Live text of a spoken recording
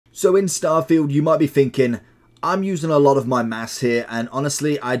So in Starfield, you might be thinking, I'm using a lot of my mass here, and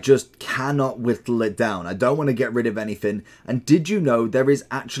honestly, I just cannot whittle it down. I don't want to get rid of anything. And did you know there is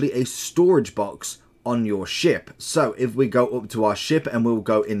actually a storage box on your ship? So if we go up to our ship and we'll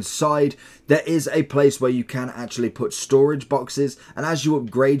go inside, there is a place where you can actually put storage boxes, and as you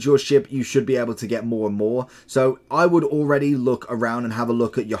upgrade your ship you should be able to get more and more. So I would already look around and have a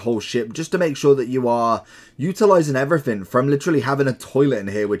look at your whole ship just to make sure that you are utilizing everything, from literally having a toilet in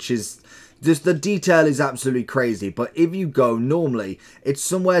here, which is just, the detail is absolutely crazy. But if you go normally, it's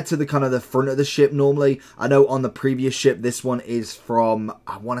somewhere to the kind of the front of the ship normally. I know on the previous ship, this one is from,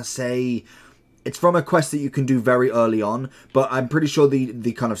 I want to say, it's from a quest that you can do very early on, but I'm pretty sure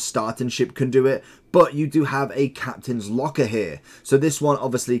the kind of starting ship can do it. But you do have a captain's locker here. So this one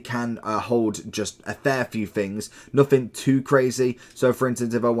obviously can hold just a fair few things. Nothing too crazy. So for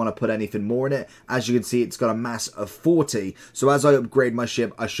instance, if I want to put anything more in it, as you can see, it's got a mass of 40. So as I upgrade my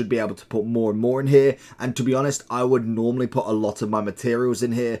ship, I should be able to put more and more in here. And to be honest, I would normally put a lot of my materials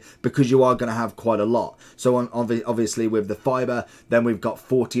in here because you are going to have quite a lot. So obviously with the fiber, then we've got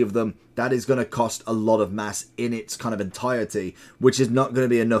 40 of them. That is going to cost a lot of mass in its kind of entirety, which is not going to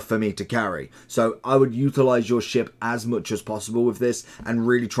be enough for me to carry. So I would utilize your ship as much as possible with this and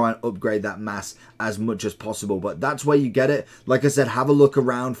really try and upgrade that mass as much as possible. But that's where you get it. Like I said, have a look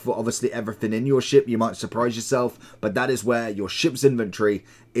around for obviously everything in your ship. You might surprise yourself, but that is where your ship's inventory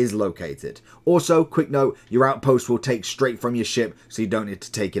is located. Also, quick note, your outpost will take straight from your ship, so you don't need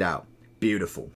to take it out. Beautiful.